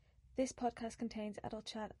This podcast contains adult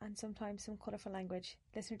chat and sometimes some colourful language.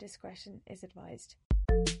 Listener discretion is advised.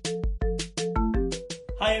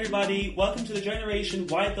 Hi everybody, welcome to the Generation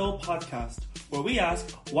Why Though podcast, where we ask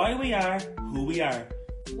why we are who we are.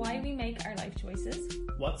 Why we make our life choices.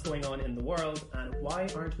 What's going on in the world and why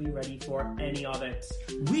aren't we ready for any of it?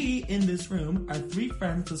 We, in this room, are three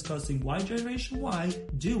friends discussing why Generation Y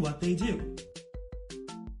do what they do.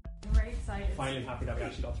 I'm very excited. Finally happy that we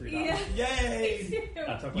actually got through that. Yeah. Yay!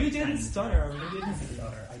 That took You like didn't 10 stutter. times. You didn't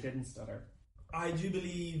I didn't stutter. I do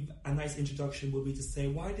believe a nice introduction would be to say,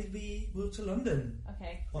 why did we move to London?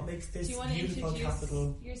 Okay. What makes this Do you want to beautiful introduce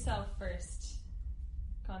capital? yourself first,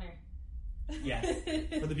 Connor? Yes.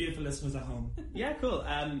 For the beautiful listeners at home. Yeah, cool.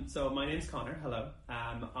 So my name's Connor. Hello.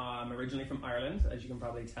 I'm originally from Ireland, as you can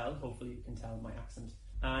probably tell. Hopefully you can tell my accent.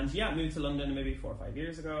 And yeah, moved to London maybe 4 or 5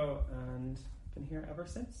 years ago and been here ever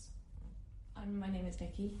since. My name is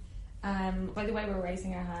Nikki. By the way, we're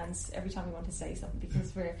raising our hands every time we want to say something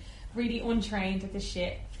because we're really untrained at this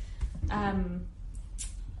shit. And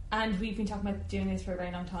we've been talking about doing this for a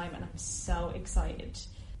very long time and I'm so excited.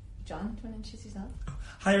 John, do you want to introduce yourself?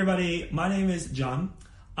 Hi everybody, my name is John.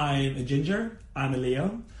 I'm a ginger, I'm a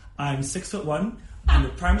Leo, I'm 6'1", I'm a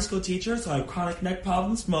primary school teacher, so I have chronic neck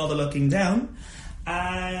problems from all the looking down,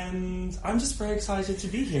 and I'm just very excited to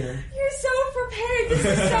be here. You're so prepared, this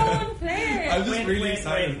is so unfair. I'm just really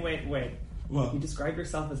excited. Wait. What? You describe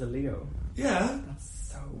yourself as a Leo. Yeah,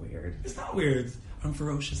 That's so weird. it's not weird. I'm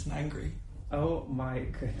ferocious and angry. Oh my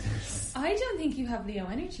goodness. I don't think you have Leo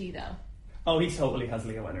energy though. Oh, he totally has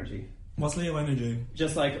Leo energy. What's Leo energy?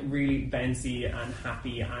 Just like really bouncy and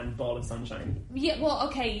happy and ball of sunshine. Yeah, well,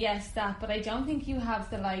 okay, yes, that, but I don't think you have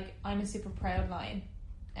the, like, I'm a super proud lion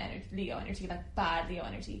Leo energy, like, bad Leo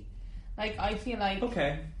energy. Like, I feel like...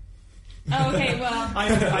 Okay. Oh, okay, well...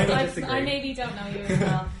 I would disagree. I maybe don't know you as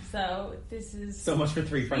well, so this is... So much for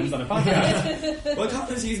 3 friends on a podcast. Well,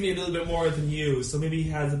 Connor sees me a little bit more than you, so maybe he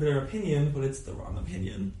has a better opinion, but it's the wrong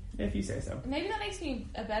opinion. If you say so. Maybe that makes me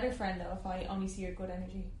a better friend, though, if I only see your good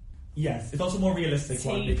energy. Yes, it's also more realistic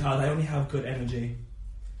one because I only have good energy.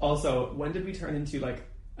 Also, when did we turn into like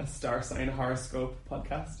a star sign horoscope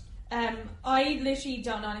podcast? I literally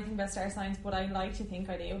don't know anything about star signs, but I like to think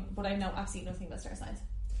I do, but I know absolutely nothing about star signs.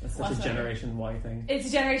 That's such a Generation Y thing. It's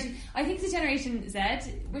a generation. I think it's a Generation Z,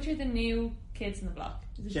 which are the new kids in the block.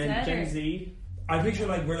 Is it Gen or? Z. I picture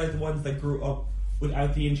like we're like the ones that grew up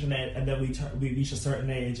without the internet, and then we reached a certain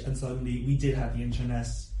age, and suddenly we did have the internet,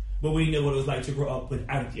 but we knew what it was like to grow up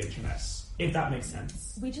without the internet. If that makes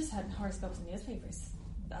sense. We just had horoscopes and newspapers.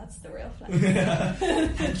 That's the real flex.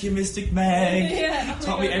 Thank you, Mystic Meg. Yeah,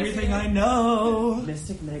 Taught me everything I know.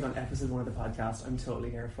 Mystic Meg on episode 1 of the podcast. I'm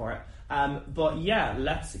totally here for it. But yeah,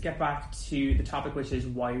 let's get back to the topic, which is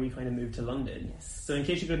why we kind of moved to London. Yes. So in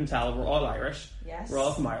case you couldn't tell, we're all Irish. Yes. We're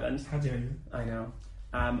all from Ireland. How dare you? I know.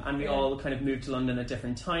 And we all kind of moved to London at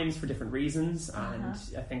different times for different reasons. And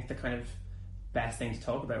I think the kind of best thing to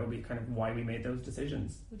talk about would be kind of why we made those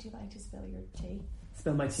decisions. Would you like to spill your tea?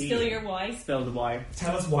 Spill my tea. Spill your why? Spill the why.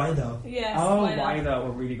 Tell us why though. Yes. Why though?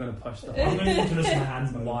 We're really going to push the I'm why. going to finish my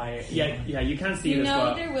hands. Why? Yeah, you can't see You it as know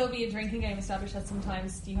well. there will be a drinking game established that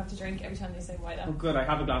sometimes you have to drink every time they say why Oh though. good, I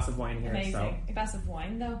have a glass of wine here. Amazing. So A glass of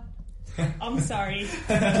wine though. I'm sorry.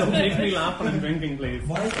 don't make me laugh when I'm drinking, please.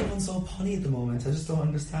 Why is everyone so punny at the moment? I just don't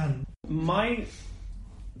understand. My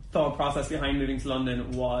thought process behind moving to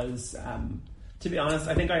London was, to be honest,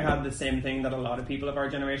 I think I had the same thing that a lot of people of our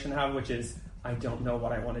generation have, which is I don't know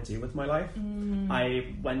what I want to do with my life.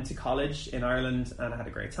 I went to college in Ireland and I had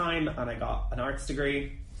a great time and I got an arts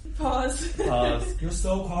degree. Pause. You're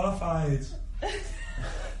so qualified.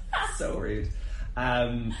 So rude.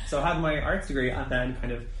 So I had my arts degree and then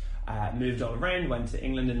kind of moved all around, went to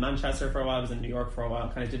England and Manchester for a while, I was in New York for a while,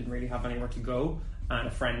 kind of didn't really have anywhere to go, and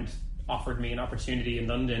a friend offered me an opportunity in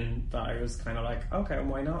London that I was kind of like, okay,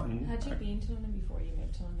 why not? And Had you been to London before you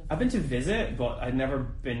moved to London? I've been to visit, but I'd never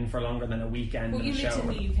been for longer than a weekend. Well, and you a show.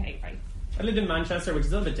 lived in the UK, right? I lived in Manchester, which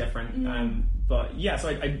is a little bit different. But yeah, so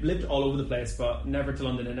I lived all over the place, but never to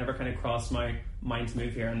London. It never kind of crossed my mind to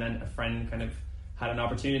move here. And then a friend kind of had an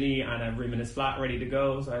opportunity and a room in his flat ready to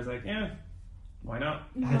go. So I was like, yeah, why not?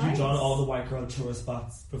 Had you done all the white girl tourist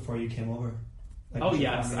spots before you came over? Like, Oh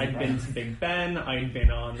yes, I'd been to Big Ben, I'd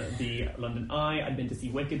been on the London Eye, I'd been to see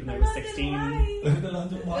Wicked when I was 16. The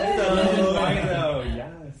London Eye. The London Eye though,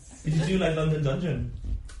 yes. Did you do like London Dungeon?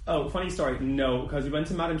 Oh, funny story, no, because we went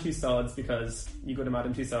to Madame Tussauds because you go to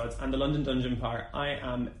Madame Tussauds, and the London Dungeon part, I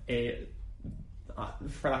am a,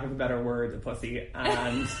 for lack of a better word, a pussy,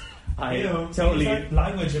 and I Ew, totally... use that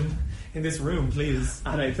language in this room, please.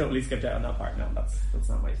 And I totally skipped out on that part. No, that's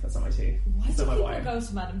not my tea. Why It's do not my people wine. go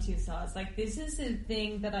to Madame Tussauds? Like, this is a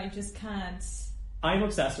thing that I just can't. I'm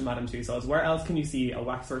obsessed with Madame Tussauds. Where else can you see a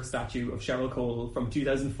waxwork statue of Cheryl Cole from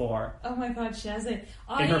 2004 Oh my god, she has it.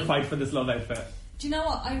 in her fight for this love outfit? Do you know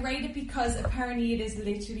what? I rate it because apparently it is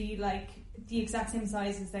literally like the exact same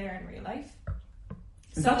size as they are in real life.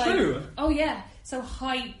 Is that true? Oh yeah. So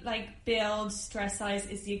height, like build, dress size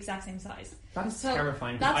is the exact same size. That is So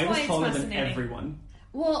terrifying. 'Cause that's I was why it's taller than fascinating. everyone.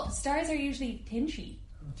 Well, stars are usually tinchy.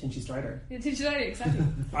 Tinchy Strider. Exactly.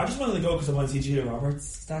 I just wanted to go because I want to see Julia Roberts'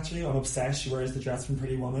 statue. I'm obsessed. She wears the dress from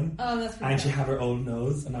Pretty Woman. Oh, that's pretty And she cool. had her old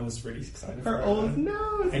nose, and I was really excited for Her old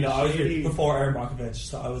nose. I know, I was really, Jeez. before Erin Brockovich,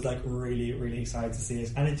 so I was like really, really excited to see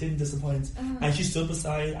it. And it didn't disappoint. And she stood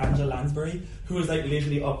beside Angela Lansbury, who was like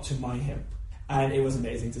literally up to my hip. And it was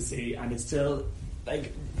amazing to see, and it's still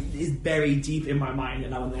like is buried deep in my mind,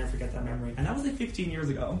 and I will never forget that memory. And that was like 15 years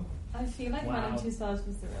ago. I feel like Wow. Madame Tussauds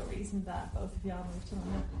was the real reason that both of y'all moved to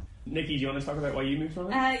London. Nikki, do you want to talk about why you moved to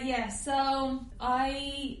London? Yeah, so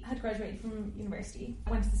I had graduated from university.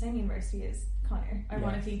 I went to the same university as Connor,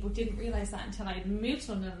 ironically, but didn't realise that until I moved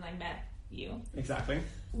to London and I met you. Exactly.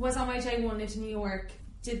 Was on my J1, lived in New York,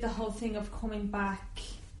 did the whole thing of coming back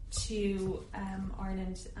to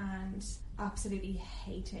Ireland and absolutely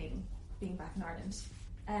hating being back in Ireland.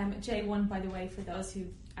 J1, by the way, for those who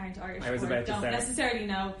aren't Irish I was or about to don't say. necessarily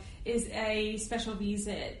know, is a special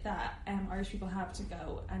visa that Irish people have to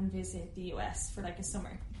go and visit the US for like a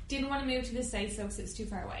summer. Didn't want to move to the States though because it's too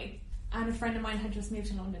far away. And a friend of mine had just moved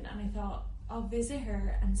to London and I thought, I'll visit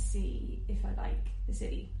her and see if I like the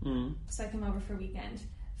city. So I came over for a weekend,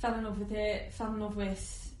 fell in love with it, fell in love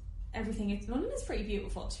with everything. London is pretty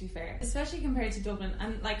beautiful, to be fair, especially compared to Dublin.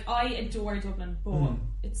 And like, I adore Dublin, but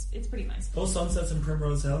it's pretty nice. Those sunsets in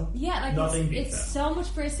Primrose Hill. Yeah, like Nothing beats it's that. so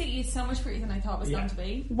much pretty. It's so much prettier than I thought it was going to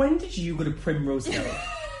be. When did you go to Primrose Hill?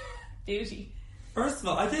 Beauty. First of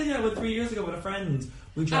all, I did it about 3 years ago with a friend.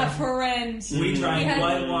 We A drank, friend. we drank Yeah.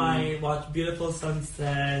 white wine, watched beautiful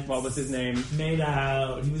sunsets. What was his name? Made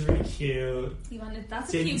out. He was really cute. That's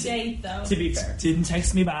a Didn't- cute date, though. To be fair. Didn't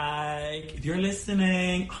text me back. If you're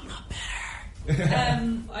listening, I'm not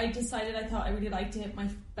better. I decided I thought I really liked it. My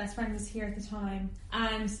best friend was here at the time,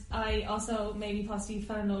 and I also maybe possibly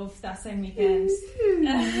fell in love that same weekend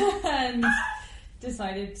and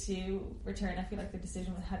decided to return. I feel like the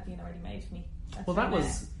decision had been already made for me. Well, that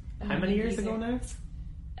was how many years ago now?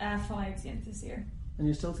 5 at the end of this year. And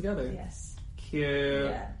you're still together? Yes. Cute.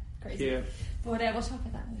 Yeah, crazy. Cute. But we'll talk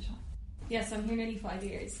about that another time. Yes, I'm here nearly 5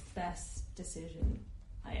 years. Best decision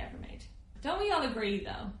I ever made. Don't we all agree,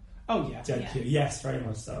 though? Oh, yeah. Dead Yeah. cute. Yes, very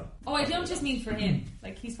much so. Oh, I don't just mean for him.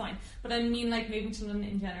 Like, he's fine. But I mean, like, moving to London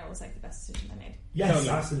in general was, like, the best decision I made. Yes, Totally.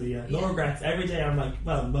 absolutely. Yeah. No Yeah. regrets. Every day I'm like,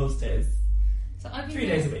 well, most days. So I've been 3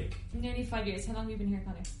 here days a week. nearly 5 years. How long have you been here,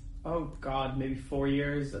 Connor? Oh, God, maybe 4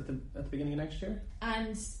 years at the beginning of next year?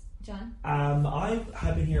 And John? I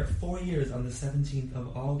have been here 4 years on the 17th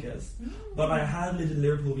of August, but I had lived in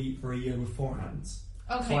Liverpool for a year beforehand.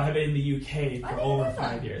 Okay. So I have been in the UK I for didn't over know 5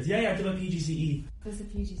 that. years. Yeah, I did my PGCE. There's a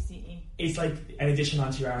PGCE. It's like an addition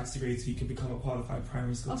onto your arts degree so you can become a qualified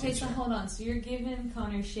primary school Okay, teacher. so hold on. So you're giving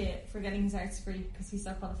Connor shit for getting his arts degree because he's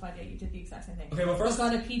so qualified, yet you did the exact same thing. Okay, well, first-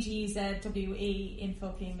 I got a PGZWE in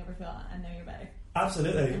Folkling, Liverpool, and now you're better.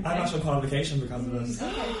 Absolutely. I Okay. have national qualification because of this.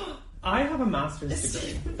 Okay. I have a master's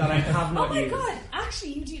degree that I have Oh not my used. god,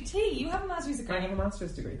 actually, you do too. You have a master's degree. I have a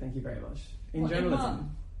master's degree, thank you very much. In What, in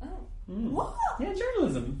journalism. Oh. Mm. What? Yeah,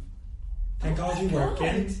 journalism. Thank God you work in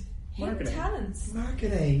Hidden Marketing. talents.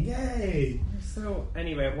 marketing. Yay! So,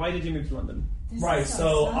 anyway, why did you move to London? This Right, is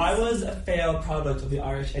so I sassy. was a failed product of the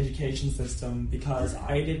Irish education system because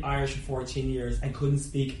I did Irish for 14 years and couldn't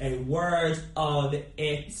speak a word of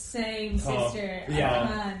it. Same Oh, sister.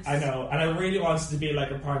 yeah, and I know, and I really wanted to be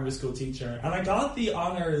like a primary school teacher, and I got the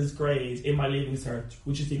honours grade in my leaving cert,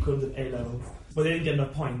 which is the equivalent of A levels, but I didn't get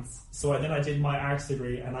enough points. So then I did my arts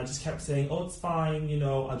degree, and I just kept saying, "Oh, it's fine, you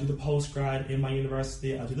know, I'll do the postgrad in my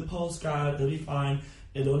university. I'll do the postgrad. It'll be fine.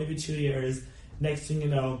 It'll only be 2 years." Next thing you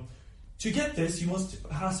know. To get this, you must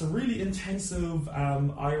have a really intensive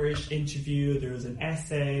Irish interview. There was an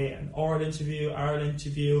essay, an oral interview,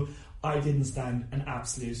 I didn't stand an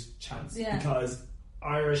absolute chance Yeah. because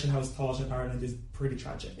Irish and how it's taught in Ireland is pretty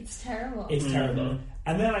tragic. It's terrible. It's terrible.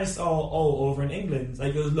 And then I saw, over in England,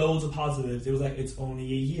 like there was loads of positives. It was like, it's only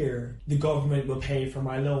a year. The government will pay for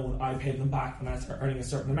my loan. I pay them back when I start earning a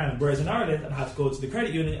certain amount. Whereas in Ireland, I'd have to go to the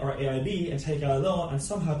credit union or AIB and take out a loan and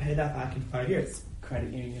somehow pay that back in 5 years.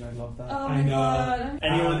 credit union. I love that. Oh I my know. god.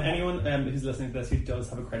 Anyone who's listening to this who does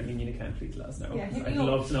have a credit union account, please let us know. Yeah, hit I'd me up.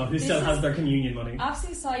 love to know who This still is- has their communion money.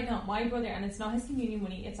 Absolute side note, my brother, and it's not his communion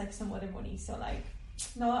money, it's like some other money, so like,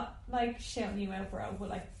 not like shouting you out, bro, but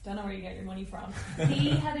like, don't know where you get your money from. He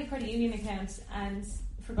had a credit union account and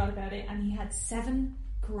forgot about it, and he had $7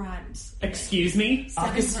 grand. Excuse me?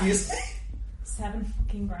 Excuse me? 7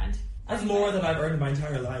 fucking grand. That's Anyway, more than I've earned in my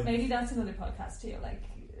entire life. Maybe that's another podcast too, like,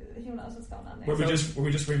 who knows what's going on there. Where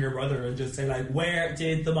we just ring your brother and just say like, where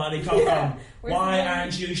did the money come Yeah. from? Where's Why the money?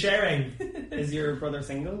 aren't you sharing? Is your brother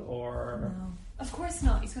single or? No. Of course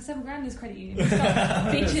not. He's got $7 grand in his credit union. He's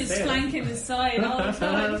got bitches Say it. flanking his side all the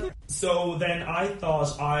time. So then I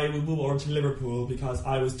thought I would move over to Liverpool because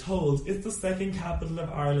I was told it's the second capital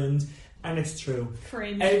of Ireland, and it's true.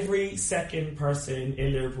 Cringe. Every second person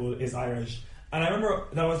in Liverpool is Irish. And I remember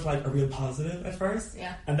that was like a real positive at first.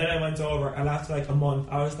 Yeah. And then I went over, and after like a month,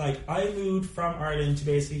 I was like, I moved from Ireland to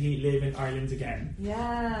basically live in Ireland again.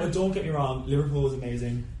 Yeah. But don't get me wrong, Liverpool was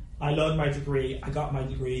amazing. I loved my degree. I got my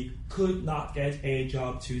degree. Could not get a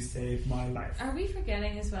job to save my life. Are we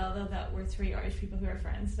forgetting as well though that we're 3 Irish people who are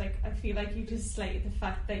friends? Like, I feel like you just slate the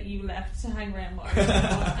fact that you left to hang around with Irish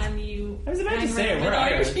people and you I was about to hang say, around we're with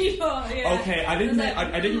Irish Irish. people. Yeah. Okay, I didn't. It's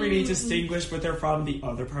like, I didn't really distinguish, but they're from the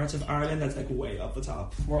other parts of Ireland. That's like way up the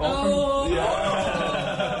top. We're all from.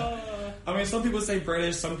 Yeah. I mean, some people say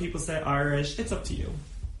British, some people say Irish. It's up to you.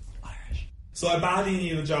 Irish. So I badly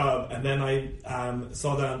needed a job, and then I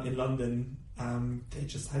saw that in London. They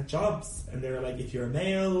just had jobs, and they were like, if you're a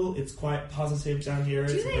male, it's quite positive down here.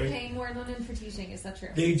 Do It's they very- pay more in London for teaching? Is that true?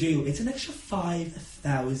 They do. It's an extra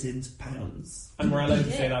 £5,000. And we're allowed to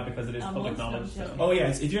Yeah. say that because it is A public month, knowledge. I'm So. joking. Oh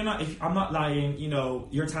yes, if I'm not lying, you know,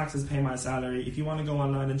 your taxes pay my salary. If you want to go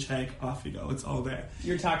online and check, off you go. It's all there.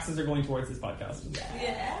 Your taxes are going towards this podcast.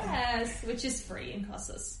 Yes, which is free and costs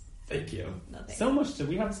us Thank you. nothing. So much that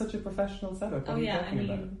we have such a professional setup. What Oh are you yeah, I talking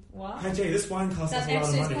about? mean, what? Hi Jay, this wine costs us That a lot of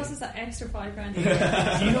extra money. costs us that extra $5 grand. Do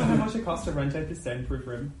you know how much it costs to rent out this soundproof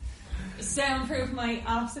room? Soundproof my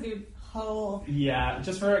absolute hole. Yeah,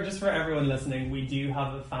 just for everyone listening, we do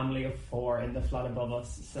have a family of 4 in the flat above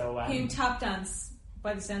us. So Who tap dance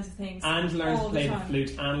by the sounds of things. and learned all to play the time.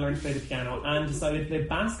 flute and learned to play the piano and decided to play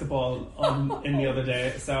basketball in the other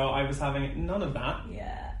day. So I was having none of that.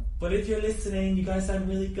 Yeah. But if you're listening, you guys sound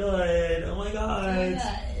really good. Oh my god.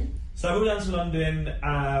 So I moved down to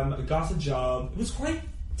London, got a job. It was quite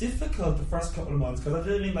difficult the first couple of months because I was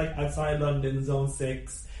living like outside London, Zone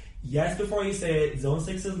 6. Yes, before you say it, Zone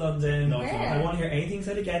 6 is London. No, it's Where? not. I won't hear anything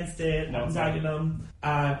said against it. No, I'm it's not. Dagenham.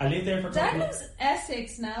 I lived there for a couple of Dagenham's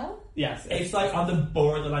Essex now. Yes, It's like on the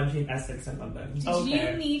borderline between Essex and London. Did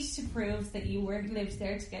Okay. you need to prove that you lived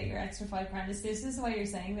there to get your extra $5 grand? Is this why you're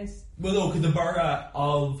saying this? Well, no, because the borough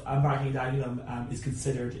of Barking Dagenham is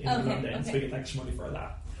considered in Okay, London, okay. so we get extra money for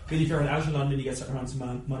that. Because if you're in outer London, you get certain amounts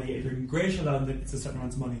of money. If you're in Greater London, it's a certain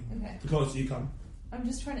amount of money. Okay. The closer you come. I'm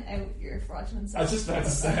just trying to out your fraudulent I was just about to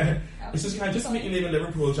say, it's just kind of just to make you live in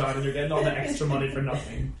Liverpool, John, and you're getting all the extra money for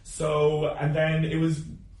nothing. So, and then it was a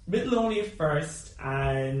bit lonely at first,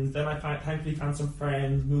 and then I thankfully found some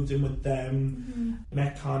friends, moved in with them,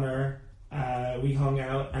 met Connor, we hung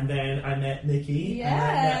out, and then I met Nikki, and I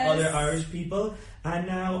met Yes. other Irish people, and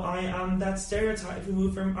now I am that stereotype who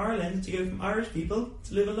moved from Ireland to go from Irish people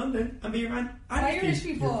to live in London and be around Irish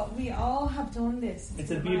people, we all have done this.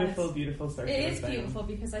 it's a mad. beautiful, beautiful circular It is thing. beautiful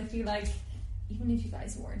because I feel like even if you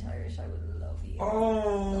guys weren't Irish, I would love you.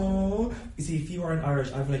 Oh, you see, if you weren't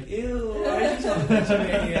Irish, I'd be like, ew, why is she talking to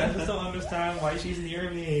me? I just don't understand why she's near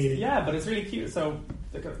me. Yeah, but it's really cute. So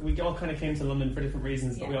we all kind of came to London for different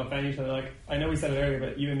reasons, but we all found each other. Like, I know we said it earlier,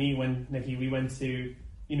 but you and me, Nikki, we went to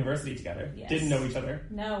university together. Yes. Didn't know each other.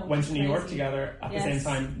 No. Went to New York crazy. together at the Yes. same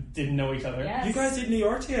time. Didn't know each other. Yes. You guys did New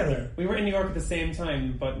York together, We were in New York at the same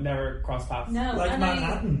time, but never crossed paths. No. like and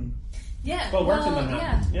Manhattan. Yeah. Well, worked in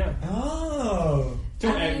Manhattan. Yeah. Oh.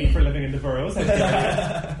 Don't And out me for living in the boroughs. I did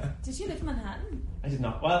that. Did you live in Manhattan? I did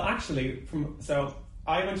not. Well, actually, so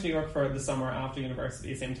I went to New York for the summer after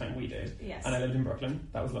university, same time we did. Yes. And I lived in Brooklyn.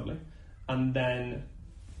 That was lovely. And then,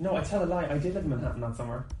 no, I tell a lie. I did live in Manhattan that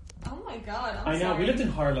summer. Oh my god, I know. sorry. We lived in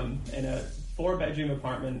Harlem in a 4-bedroom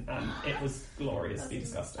apartment, and it was gloriously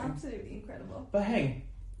That's disgusting. Absolutely incredible. But hey,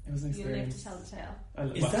 it was an You live experience. to tell the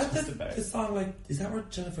tale. Is Well, that just the about. song, is that where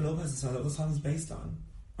Jennifer Lopez's song, that the song is based on?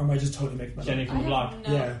 Or am I just totally making that Jenny up? from the block?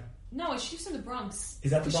 No. Yeah. No, she's from the Bronx.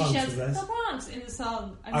 Is that the She Bronx? shouts Is that? the Bronx in the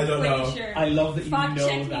song. I'm I don't pretty know. Sure. I love that you Fact know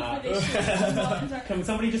check that. me for this shit. Can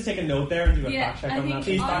somebody just take a note there and do a Yeah, fact check I on that? think,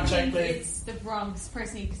 Please I fact check, think please. it's the Bronx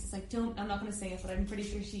personally because it's like I'm not going to say it, but I'm pretty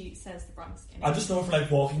sure she says the Bronx. In it. I just know her for like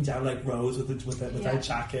walking down like roads with Yeah. her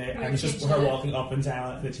jacket, With and it's just her chinchilla. walking up and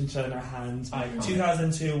down and the chinchilla in her hand. Iconic.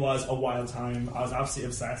 2002 was a wild time. I was absolutely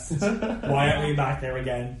obsessed. Why aren't we back there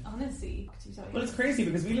again? Honestly, to tell you. Well, it's crazy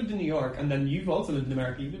because we lived in New York and then you've also lived in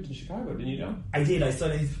America. You lived in Chicago, didn't you, John? I did. I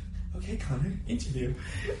studied. Okay, Connor, interview.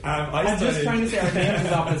 I I'm just studied- trying to say our names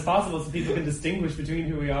as often as possible so people can distinguish between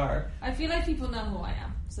who we are. I feel like people know who I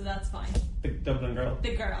am, so that's fine. The Dublin girl.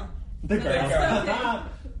 The girl. The But girl. that's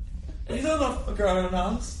okay. You know enough girl in the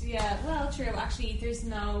house. Yeah, well, true. Actually, there's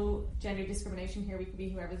no gender discrimination here. We can be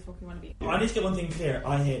whoever the fuck we want to be. I need to get one thing clear.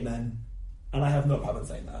 I hate men, and I have no problem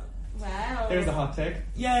saying that. Wow. There's a hot take.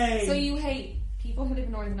 Yay! So you hate people who live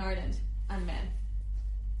in Northern Ireland and men.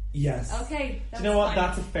 Yes. Okay. Do That's you know what? fine.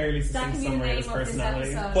 That's a fairly That succinct can be the summary of name his of this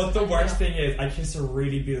personality. episode. But the worst Yeah. thing is, I kissed a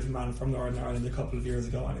really beautiful man from Northern Ireland a couple of years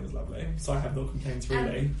ago, and it was lovely. So I have no complaints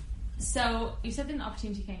really. So you said that an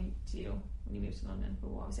opportunity came to you when you moved to London, but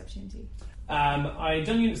what was the opportunity?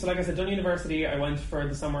 So like I said, done university. I went for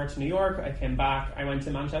the summer to New York. I came back. I went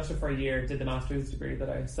to Manchester for a year, did the master's degree that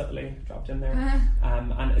I subtly dropped in there.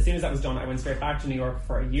 And as soon as that was done, I went straight back to New York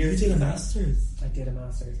for a year. You did a master's. I did a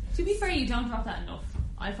master's. To be fair, you don't drop that enough.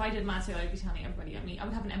 If I did master, I'd be telling everybody. I mean, I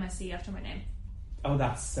would have an MSc after my name. Oh,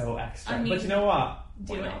 that's so extra. I mean, but you know what?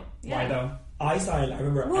 do Why it. not? Yeah. Why though? I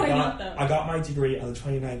remember Why not, though? I got my degree on the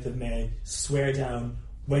 29th of May, swear down,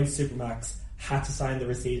 went to Supermax, had to sign the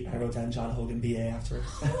receipt, and I wrote down John Hogan BA afterwards.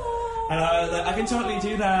 And I was like, I can totally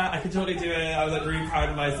do that, I can totally do it. I was like really proud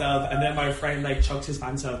of myself, and then my friend like chucked his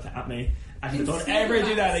pants up at me and he said, don't ever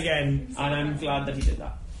do that again. And I'm glad that he did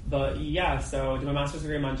that. But yeah, so I did my master's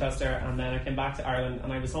degree in Manchester, and then I came back to Ireland,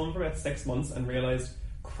 and I was home for about 6 months and realised,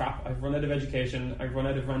 crap, I've run out of education, I've run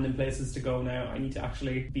out of random places to go now, I need to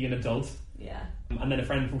actually be an adult. Yeah. And then a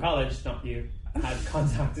friend from college, not you, had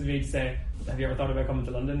contacted me to say, have you ever thought about coming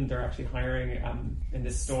to London? They're actually hiring in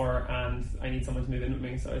this store and I need someone to move in with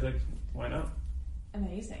me. So I was like, why not?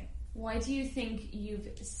 Amazing. Why do you think you've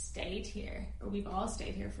stayed here, or we've all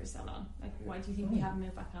stayed here for so long? Like, why do you think we haven't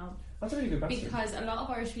moved back home? That's a really good question. Because a lot of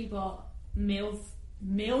Irish people move.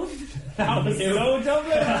 That was so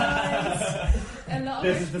Dublin! A lot of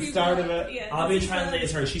This Irish is the people- start of it. Yeah, I'll be a this is the-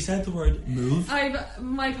 translator. She said the word move.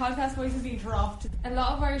 My podcast voice has been dropped. A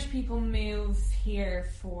lot of Irish people move here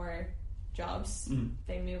for jobs.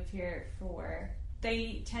 They move here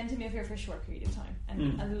they tend to move here for a short period of time,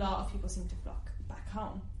 and a lot of people seem to flock back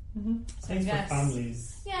home. So Thanks I for guess,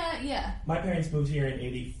 families. Yeah. My parents moved here in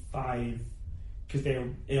 '85 because they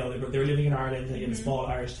were living in Ireland in a small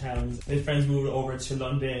Irish town. Their friends moved over to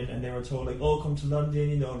London, and they were told like, "Oh, come to London.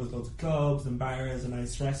 You know, there's loads of clubs and bars and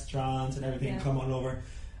nice restaurants and everything. Yeah. Come on over."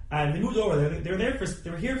 And they moved over. They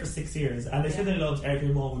were here for 6 years, and they said they loved every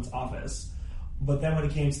moment of it. But then when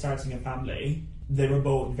it came to starting a family, they were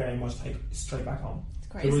both very much like straight back home. It's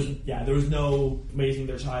crazy. There was no raising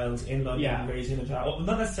their child in London, Yeah. raising a child. Well,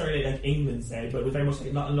 not necessarily like England said, but it was very much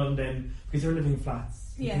like not in London because they were living in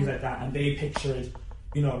flats and Yeah. things like that. And they pictured,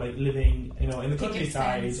 like living, in the Picket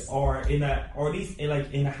countryside fence. or at least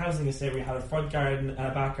in a housing estate where you had a front garden and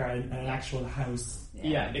a back garden and an actual house.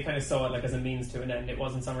 Yeah, they kind of saw it like as a means to an end. It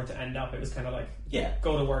wasn't somewhere to end up. It was kind of like, Yeah.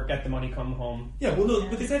 go to work, get the money, come home. Yeah, well, no, Yeah.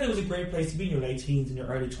 but they said it was a great place to be in your late teens and your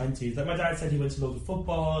early 20s. Like my dad said, he went to loads of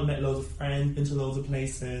football, met loads of friends, been to loads of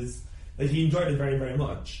places. Like he enjoyed it very, very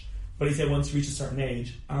much. But he said once you reach a certain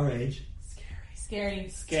age, our age, Scary.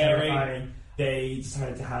 terrifying, they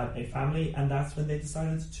decided to have a family, and that's when they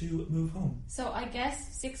decided to move home. So I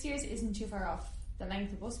guess 6 years isn't too far off the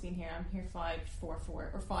length of us being here. I'm here 5, 4,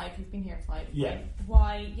 4, or 5. You've been here 5. Yeah.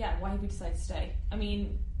 Why have we decided to stay? I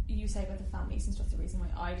mean, you say about the families and stuff. The reason why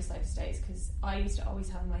I decided to stay is because I used to always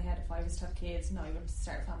have in my head, if I was to have kids and I wanted to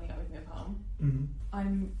start a family, I would move home. Mm-hmm.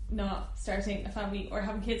 I'm not starting a family or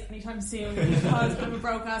having kids anytime soon because I'm a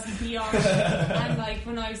broke ass biatch. And like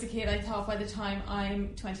when I was a kid, I thought by the time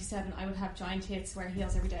I'm 27, I would have giant tits, wear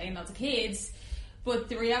heels every day, and lots of kids. But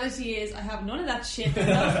the reality is, I have none of that shit, no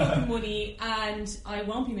fucking money, and I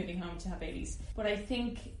won't be moving home to have babies. But I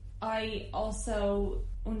think I also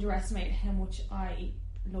underestimate how much I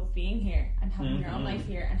love being here and having your own life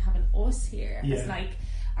here and having us here as like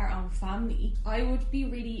our own family. I would be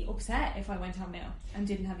really upset if I went home now and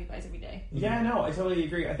didn't have you guys every day. Yeah, no, I totally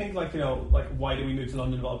agree. I think why do we move to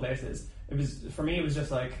London of all places? It was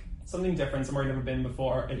just like something different, somewhere I'd never been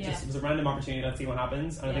before. It was a random opportunity. Let's see what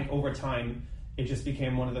happens. And I think over time, it just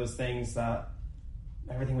became one of those things that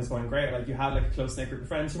everything was going great. Like you had like a close knit group of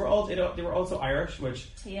friends who were all, they were also Irish, which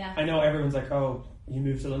Yeah. I know everyone's like, oh, you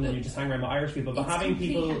moved to London, you just hang around with Irish people, but It's having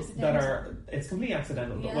people completely that accidental. it's completely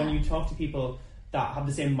accidental. But Yeah. when you talk to people that have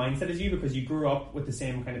the same mindset as you because you grew up with the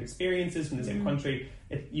same kind of experiences from the same country,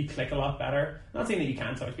 you click a lot better. I'm not saying that you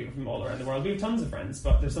can't talk to people from all around the world. We have tons of friends,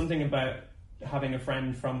 but there's something about having a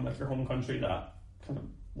friend from like your home country that kind of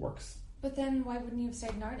works. But then why wouldn't you have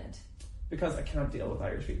stayed in Ireland? Because I can't deal with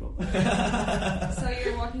Irish people. So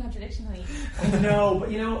you're a walking contradiction, honey. No,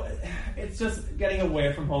 but you know, it's just getting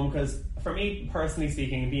away from home because for me, personally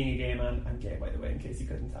speaking, being a gay man, I'm gay by the way, in case you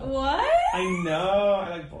couldn't tell. What? I know, I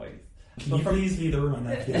like boys. Can you please leave the room on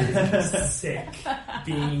that? I'm sick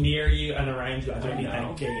being near you and around you. I don't need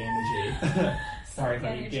that gay energy. Sorry, Gay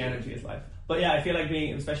honey, energy. gay energy is life. But yeah, I feel like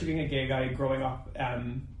especially being a gay guy growing up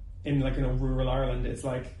in like rural Ireland, it's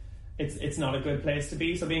like it's not a good place to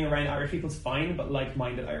be. So being around Irish people's fine, but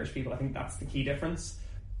like-minded Irish people, I think that's the key difference.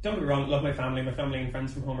 Don't get me wrong, love my family and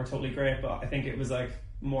friends from home are totally great, but I think it was like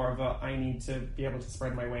more of a I need to be able to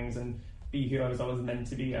spread my wings and be who I was always meant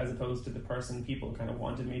to be, as opposed to the person people kind of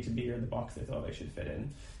wanted me to be or the box they thought I should fit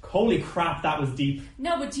in. Holy crap, that was deep.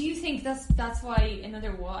 No, but do you think that's why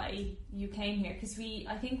why you came here? Because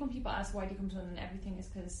I think when people ask why do you come to London, everything is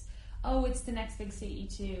because it's the next big city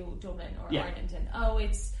to Dublin or Yeah. Ireland, and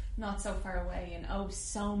it's not so far away, and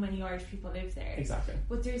so many Irish people live there. Exactly.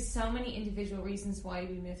 But there's so many individual reasons why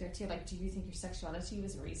we moved there too. Like, do you think your sexuality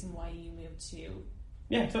was a reason why you moved to?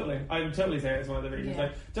 Yeah, totally. I would totally say it's one of the reasons. Yeah.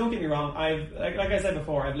 Like, don't get me wrong. I've like I said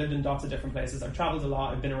before, I've lived in lots of different places. I've travelled a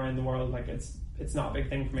lot. I've been around the world. Like it's not a big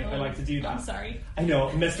thing for me. I like to do that. I'm sorry. I know,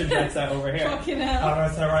 Mr. Jet Set over here. Fucking hell.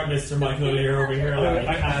 That's alright, Mr. Michael O'Leary over here.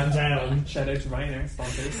 Like, calm down. Shout out to Ryanair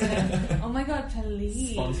sponsors. Oh my god,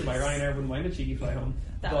 please. Sponsored by Ryanair. Wouldn't mind a cheeky fly home.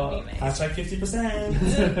 That would be amazing. Hashtag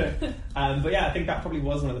 50%. But yeah, I think that probably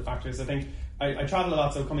was one of the factors. I think I travel a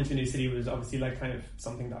lot, so coming to a new city was obviously like kind of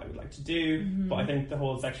something that I would like to do. But I think the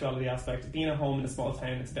whole sexuality aspect, being at home in a small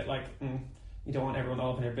town, it's a bit like you don't want everyone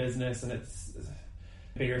all up in your business, and it's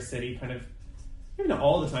a bigger city, kind of maybe not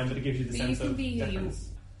all the time, but it gives you the But sense you can of be who you- difference.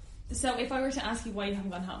 So if I were to ask you why you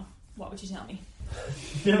haven't gone home, what would you tell me?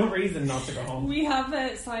 No reason not to go home. We have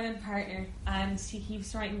a silent partner, and he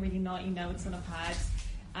keeps writing really naughty notes on a pad,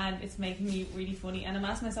 and it's making me really funny. And I'm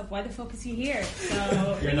asking myself, why the fuck is he here?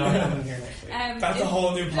 So You're not coming here next week. That's a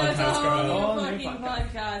whole new That's a podcast, whole girl. new Whole new fucking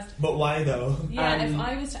podcast. podcast. But why though? Yeah, if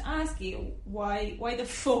I was to ask you why the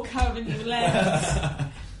fuck haven't you left,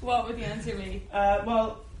 what would the answer be?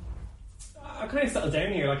 Well, I kind of settled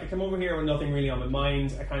down here. Like I came over here with nothing really on my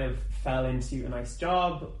mind. I kind of fell into a nice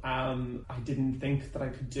job. I didn't think that I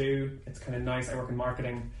could do. It's kind of nice. I work in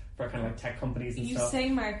marketing for kind of like tech companies and You stuff. say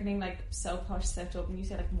marketing like so posh, set up, and you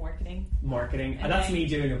say like marketing. Marketing. And And that's I- me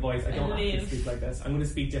doing a voice. I don't I actually live. speak like this. I'm going to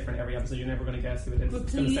speak different every episode. You're never going to guess who it is. But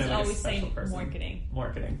It's going to please sound like a always say special person. marketing.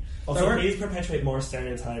 Marketing. Also, So we're- please perpetuate more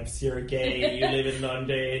stereotypes. You're gay, you live in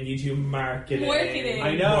London, you do marketing. Marketing.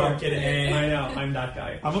 I know. Marketing. I know. I'm that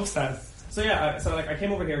guy. I'm obsessed. So yeah, so like I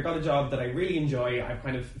came over here, got a job that I really enjoy. I've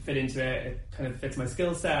kind of fit into it. It kind of fits my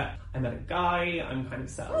skill set. I met a guy. I'm kind of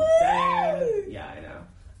settled down. Yeah, I know.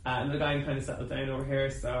 And the guy I'm kind of settled down over here,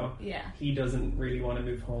 so Yeah. he doesn't really want to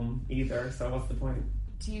move home either. So what's the point?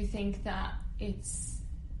 Do you think that it's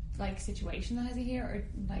like situation that has you here, or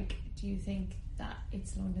like do you think that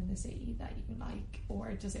it's London the city that you like,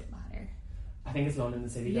 or does it matter? I think it's London, the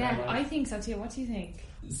city. Yeah, that I I like. think so too. What do you think?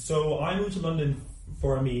 So I moved to London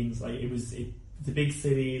for a means. Like it's a big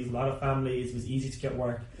city, there's a lot of families, it was easy to get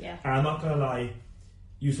work. Yeah. And I'm not gonna lie,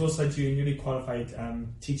 you're supposed to do a newly qualified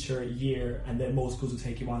teacher year, and then most schools will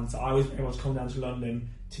take you on. So I was very much come down to London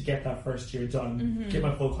to get that first year done, get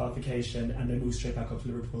my full qualification, and then move straight back up to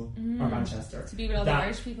Liverpool or Manchester. To be with all the That-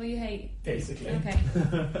 Irish people you hate. Basically. Okay.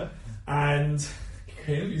 And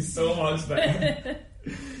it'll be so much better.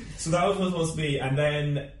 So that was what it was supposed to be, and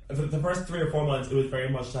then for the first 3 or 4 months, it was very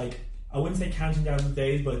much like, I wouldn't say counting down the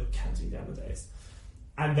days, but counting down the days.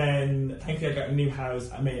 And then thankfully I got a new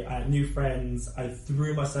house, I made new friends, I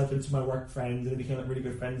threw myself into my work friends, and they became like really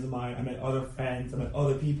good friends of mine. I met other friends, I met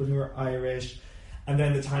other people who were Irish, and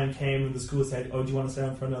then the time came when the school said, oh, do you want to stay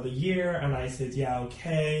on for another year? And I said, yeah,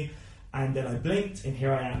 okay. And then I blinked, and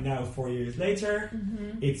here I am now 4 years later.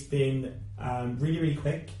 It's been really, really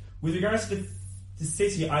quick. With regards to the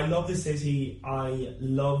city, I love the city. I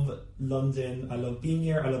love London. I love being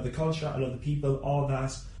here. I love the culture. I love the people, all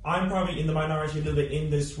that. I'm probably in the minority a little bit in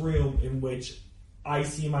this room in which I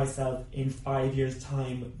see myself in 5 years'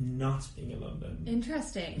 time not being in London.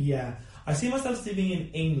 Interesting. Yeah. I see myself still being in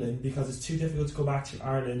England because it's too difficult to go back to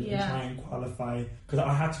Ireland Yeah. and try and qualify. Because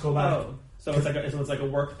I had to go back. Oh, So it's like a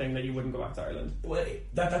work thing that you wouldn't go back to Ireland. Well,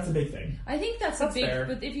 that's a big thing. I think that's a That's big. fair.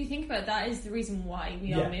 But if you think about it, that is the reason why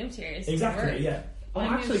we all moved here. Is to Exactly. work. Yeah. Oh, I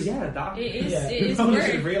actually, moved- yeah, that It is. Yeah. It we is probably work.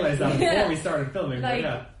 should have realised that before Yeah. we started filming. Like, but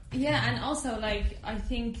yeah. Yeah, and also like I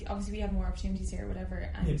think obviously we have more opportunities here, or whatever,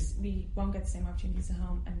 and Yes. we won't get the same opportunities at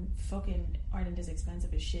home. And fucking Ireland is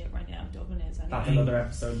expensive as shit right now. Dublin is. That's Anyway. another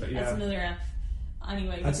episode, but That's yeah. another.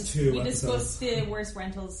 Anyway, That's we two discuss the worst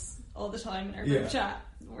rentals all the time in our group Yeah. chat.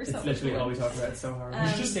 We're It's so literally much all we fun. talk about. It's so hard. We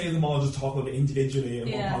should just say them all, just talk about it individually in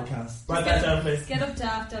Yeah. one podcast. Just Write that down, please. Get up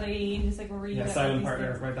daft.ie and just like we're really yeah, good at silent these partner.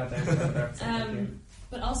 things. Write that down. Write that down. Thank you.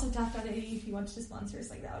 But also daft.ie if you wanted to sponsor us,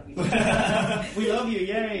 like that would be. We love you,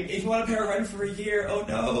 yay! If you want to pay rent for a year, oh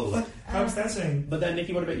no, how upsetting. But then,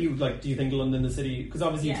 Nikki, what about you? Like, do you think London, the city? Because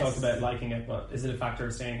obviously you Yes. talked about liking it, but is it a factor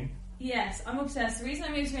of staying? Yes, I'm obsessed. The reason I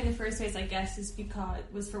moved here in the first place, I guess, is because it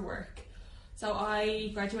was for work. So I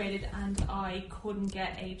graduated and I couldn't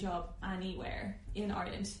get a job anywhere in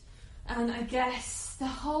Ireland. And I guess the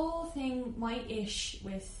whole thing, my ish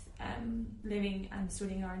with living and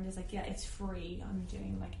studying in Ireland is like, yeah, it's free. I'm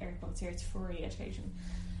doing like air quotes here, it's free education.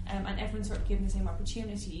 And everyone's sort of given the same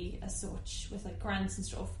opportunity as such with like grants and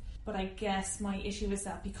stuff. But I guess my issue is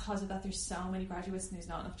that because of that, there's so many graduates and there's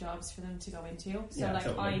not enough jobs for them to go into. So Yeah, like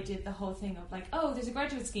totally. I did the whole thing of like, oh, there's a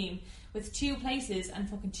graduate scheme with 2 places and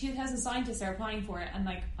fucking 2,000 scientists are applying for it, and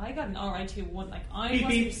like I got an alright 2-1. Like I Beep,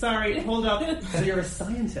 wasn't. beep, sorry, hold up. So you're a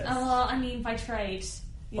scientist. I mean by trade.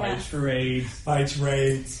 By Yeah. trade. By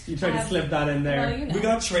trade. You tried to slip that in there. Well, you know. We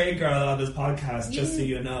got Trade Girl on this podcast, just so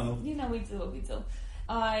You- you know. You know, we do.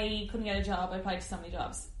 I couldn't get a job. I applied to so many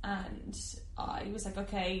jobs, and I was like,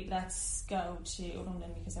 okay, let's go to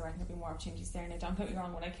London because I reckon there'll be more opportunities there. Now, don't get me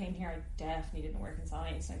wrong, when I came here, I definitely didn't work in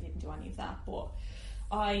science. I didn't do any of that, but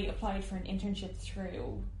I applied for an internship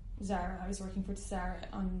through Zara. I was working for Zara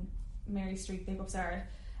on Mary Street, big up Zara.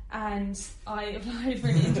 And I applied for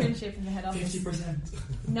an internship in the head office.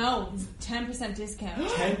 50%. No, 10% discount.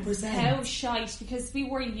 10%. How shite, because we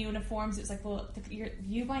wore uniforms. It was like, well,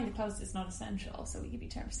 you buying the clothes is not essential, so we give you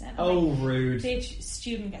 10%. I'm Oh, like, rude. bitch,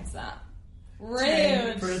 student gets that. Rude.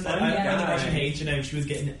 10%. I Yeah. found a watching H&M, she was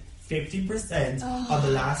getting 50% on the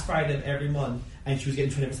last Friday of every month, and she was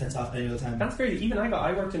getting 20% off any other time. That's crazy. Even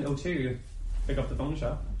I worked in O2. Pick up the phone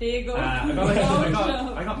shop. Big up.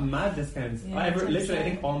 I got mad discounts. Yeah, Literally, I 10%.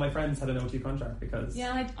 think all my friends had an O2 contract because.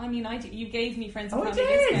 Yeah, I mean, I did. You gave me friends Oh, and I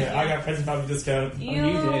family did? discount. Yeah, I got friends and family discount. you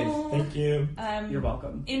did. Thank you. You're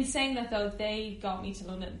welcome. In saying that though, they got me to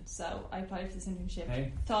London, so I applied for this internship.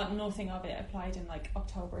 Hey. Thought nothing of it. Applied in like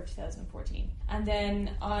October 2014, and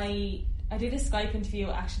then I did a Skype interview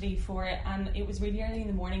actually for it, and it was really early in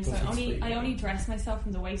the morning, so That's I only dressed myself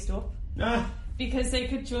from the waist up. Ah, Because they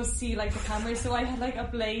could just see like the camera, so I had like a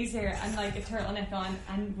blazer and like a turtleneck on,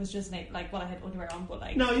 and was just naked. Like, well, I had underwear on, but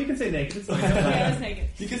like, no, you can say naked. It's fine. yeah, I was naked.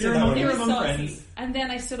 You can You're say that among way. It You're was among saucy. friends. And then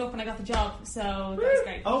I stood up and I got the job, so that was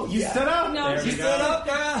great. Oh, you Yeah. stood up? No, There you we Stood go. up,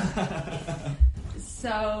 girl.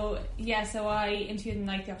 So yeah, so I interviewed on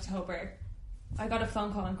the 9th of October. I got a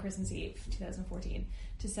phone call on Christmas Eve 2014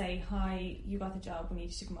 to say, hi, you got the job, we need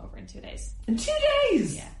you to come over in 2 days. In 2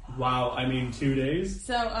 days? Yeah. Wow, I mean 2 days.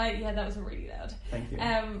 So that was really loud. Thank you.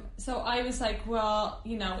 So I was like, well,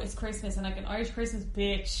 you know, it's Christmas and like an Irish Christmas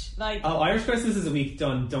bitch. Like, Oh, Irish Christmas is a week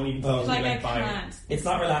done. Don't even talk to me like I like bye. can't. It's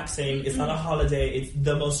not relaxing, it's not a holiday, it's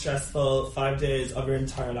the most stressful 5 days of your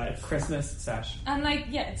entire life. Christmas sesh. And like,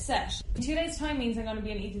 yeah, it's set. 2 days' time means I'm going to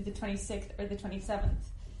be on either the 26th or the 27th.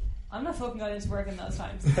 I'm not fucking going into work in those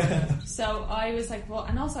times. So I was like, well,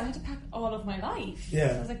 and also I had to pack all of my life. Yeah.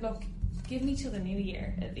 So I was like, look, give me till the new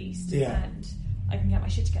year at least. Yeah. And I can get my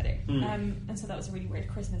shit together. And so that was a really weird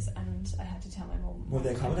Christmas, and I had to tell my mum. Were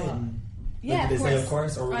they accommodating? Yeah, Like, did of they say course. of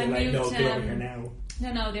course, or were they I like, no, moved, get over here now?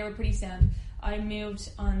 No, they were pretty sound. I moved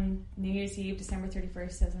on New Year's Eve, December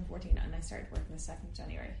 31st, 2014, and I started working the 2nd of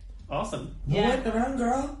January. Awesome. Yeah. What around,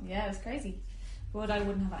 girl? Yeah, it was crazy. But I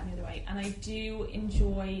wouldn't have it any other way. And I do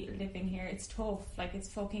enjoy living here. It's tough. Like, it's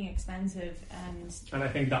fucking expensive. And I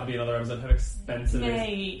think that'll be another episode how expensive it is.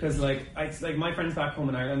 Mate. Because like my friends back home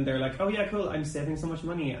in Ireland, they're like, oh yeah, cool, I'm saving so much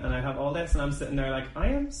money and I have all this, and I'm sitting there like, I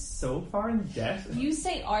am so far in debt. you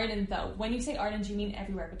say Ireland, though. When you say Ireland, you mean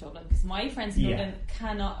everywhere but Dublin. Because my friends in Yeah. Dublin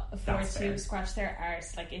cannot afford That's to fair. scratch their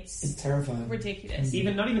arse. Like, It's it's terrifying. ridiculous.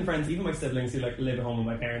 Even not even friends, even my siblings who like live at home with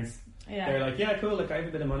my parents. Yeah. They're like, yeah, cool, like I have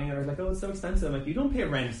a bit of money, and I was like, oh, it's so expensive. I'm like, you don't pay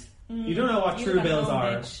rent. You don't know what You true live at bills home,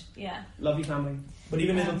 are. bitch. Yeah. Love you, family. But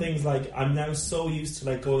even little things like, I'm now so used to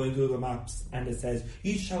like going on Google Maps and it says,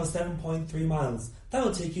 you should travel 7.3 miles. That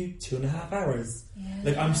will take you 2.5 hours. Yeah.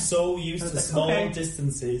 Like, I'm so used I was to like, small okay.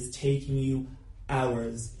 distances taking you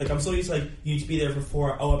hours. Like, I'm so used to, like, you need to be there for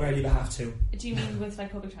 4. Oh, I barely even have to. Do you mean with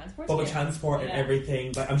like public transport? Public transport and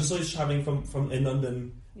everything. Like, I'm just so used to travelling from in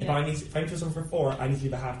London. If I need to do something for 4, I need to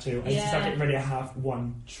leave at 2:30. I need to start getting ready at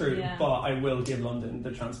 1:30. True, but I will give London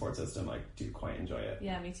the transport system. I do quite enjoy it.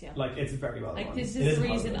 Yeah, me too. Like, it's very well like done. this is the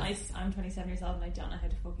reason I'm 27 years old and I don't know how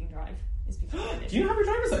to fucking drive. Is because of Do you have your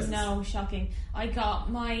driver's license? No, shocking. I got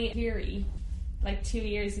my theory like 2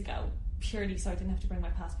 years ago purely so I didn't have to bring my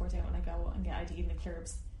passport out when I go and get ID in the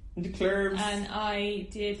clubs. In the clubs. And I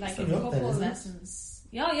did like a couple of lessons.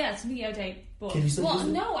 Yeah, it's really out of date. But Can you still use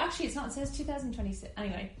it? no, actually, it's not. It says 2026.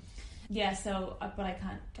 Anyway, yeah. So, but I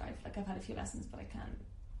can't drive. Like I've had a few lessons, but I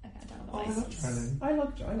can't drive on the license. I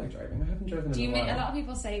like driving. I haven't driven in a while. A lot of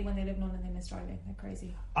people say when they live in London they miss driving. They're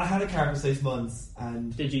crazy. I had a car for 6 months,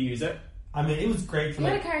 and did you use it? I mean, it was great for you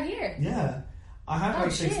had a car here. Yeah, I had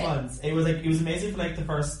like 6 months. It was amazing for like the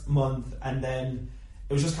first month, and then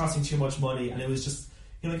it was just costing too much money, and it was just.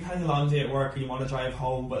 You know, like having a long day at work and you want to drive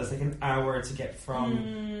home, but it's like an hour to get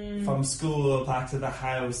from school back to the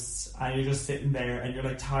house, and you're just sitting there and you're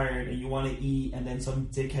like tired and you want to eat, and then some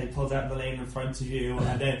dickhead pulls out the lane in front of you,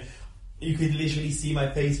 and then you could literally see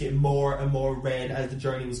my face get more and more red as the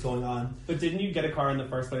journey was going on. But didn't you get a car in the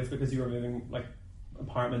first place because you were moving like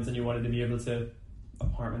apartments and you wanted to be able to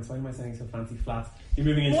apartments? Why am I saying so fancy? Flats. You're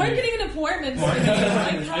moving into. More getting an apartment.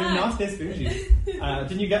 I'm not this bougie.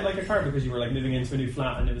 Didn't you get like a car because you were like moving into a new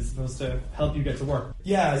flat and it was supposed to help you get to work?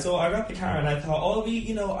 Yeah, so I got the car and I thought, I'll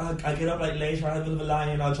get up like later, I'll have a bit of a lie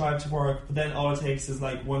and I'll drive to work. But then all it takes is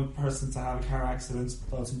like one person to have a car accident,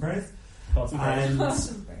 thoughts and prayers. And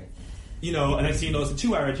you know, and I've seen those a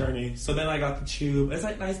 2-hour journey. So then I got the tube. It's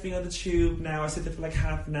like nice being on the tube now. I sit there for like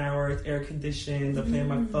half an hour. It's air conditioned. I play on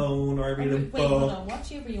my phone or I read a book. Wait, hold on. What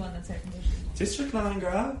tube are you on that's air conditioned? District line,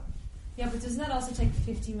 girl. Yeah, but doesn't that also take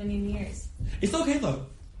 50 million years? It's okay though.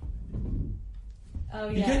 Oh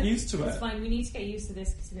yeah. You get used to it. It's fine. We need to get used to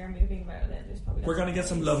this because we are moving about it. There's probably We're gonna get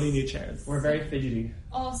some lovely new chairs. We're very fidgety.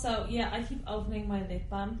 Also, yeah, I keep opening my lip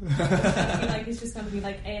balm. I feel like it's just going to be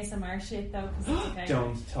like ASMR shit though. Cause it's okay.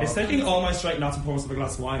 Don't talk. It's taking all my strength not to pour myself a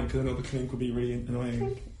glass of wine because I know the clink would be really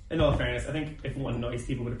annoying. In all fairness, I think if one noise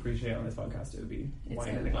people would appreciate on this podcast, it would be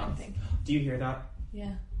wine in a glass. Do you hear that?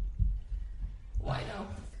 Yeah. Why no?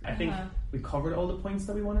 I think we covered all the points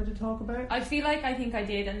that we wanted to talk about. I think I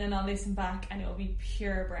did, and then I'll listen back and it'll be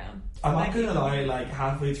pure brown. I'm not gonna lie, like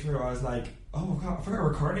halfway through I was like, oh my god, I forgot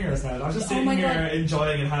recording ourselves. I was just sitting here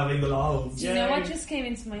enjoying and having the lols. Do you know what just came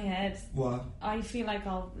into my head? What? I feel like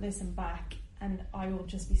I'll listen back and I will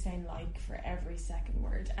just be saying like for every second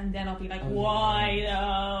word, and then I'll be like, why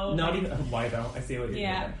though? Not even why though. I see what you're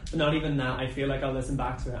doing. But not even that. I feel like I'll listen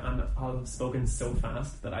back to it and I'll have spoken so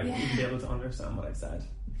fast that I won't even be able to understand what I've said.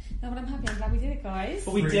 No, but I'm happy. I'm glad we did it, guys.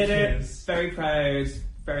 But we did it. Very proud.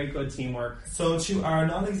 Very good teamwork. So to our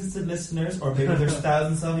non-existent listeners, or maybe there's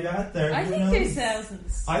thousands of you out there. I think there's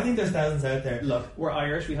thousands. I think there's thousands out there. Look, we're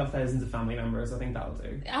Irish. We have thousands of family members. I think that'll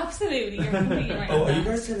do. Absolutely, you're completely right. Oh, are you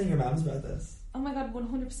guys telling your moms about this? Oh my god,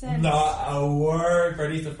 100%. Not a word for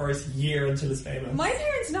at least the first year until it's famous. My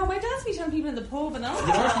parents, no, my dad's be telling people in the pub and all Your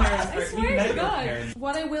that. parents, I swear to God.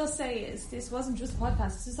 What I will say is, this wasn't just a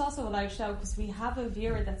podcast, this is also a live show because we have a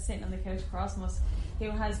viewer that's sitting on the couch across from us who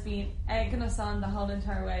has been egging us on the whole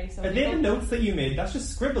entire way. So are they the notes that you made? That's just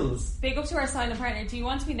scribbles. Big up to our silent partner. Do you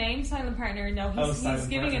want to be named silent partner? No, he's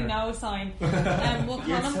giving a no sign. We'll call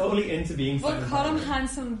You're him, totally into being silent. We'll call him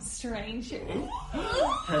Handsome Stranger.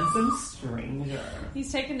 Handsome Stranger.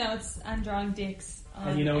 He's taking notes and drawing dicks.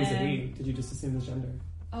 And you know he's a he. Did you just assume his gender?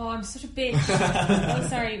 Oh, I'm such a bitch. Oh,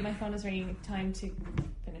 sorry, my phone is ringing. Time to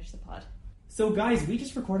finish the pod. So, guys, we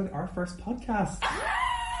just recorded our first podcast.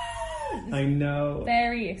 I know.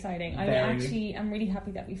 Very exciting. I'm really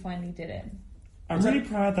happy that we finally did it. I'm really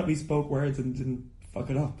proud that we spoke words and didn't fuck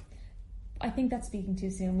it up. I think that's speaking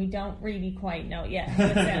too soon. We don't really quite know yet how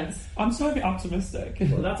it sounds. I'm so optimistic.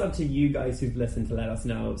 Well, that's up to you guys who've listened to let us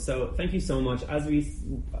know. So thank you so much. As we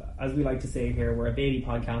like to say here, we're a baby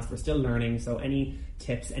podcast. We're still learning. So any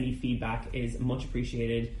tips, any feedback is much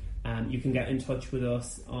appreciated. You can get in touch with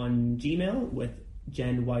us on Gmail with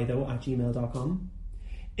jenwytho@gmail.com.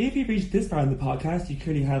 If you've reached this far in the podcast, you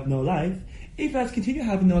clearly have no life. If you'd like to continue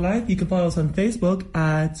having no life, you can follow us on Facebook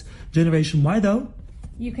at Generation Wytho.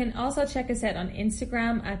 You can also check us out on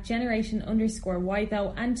Instagram at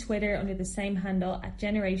generation_Wytho and Twitter under the same handle at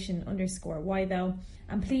generation_Wytho.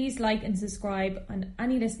 And please like and subscribe on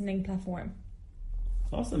any listening platform.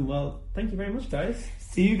 Awesome. Well, thank you very much, guys.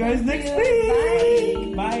 See you guys next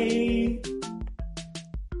week. Bye. Bye.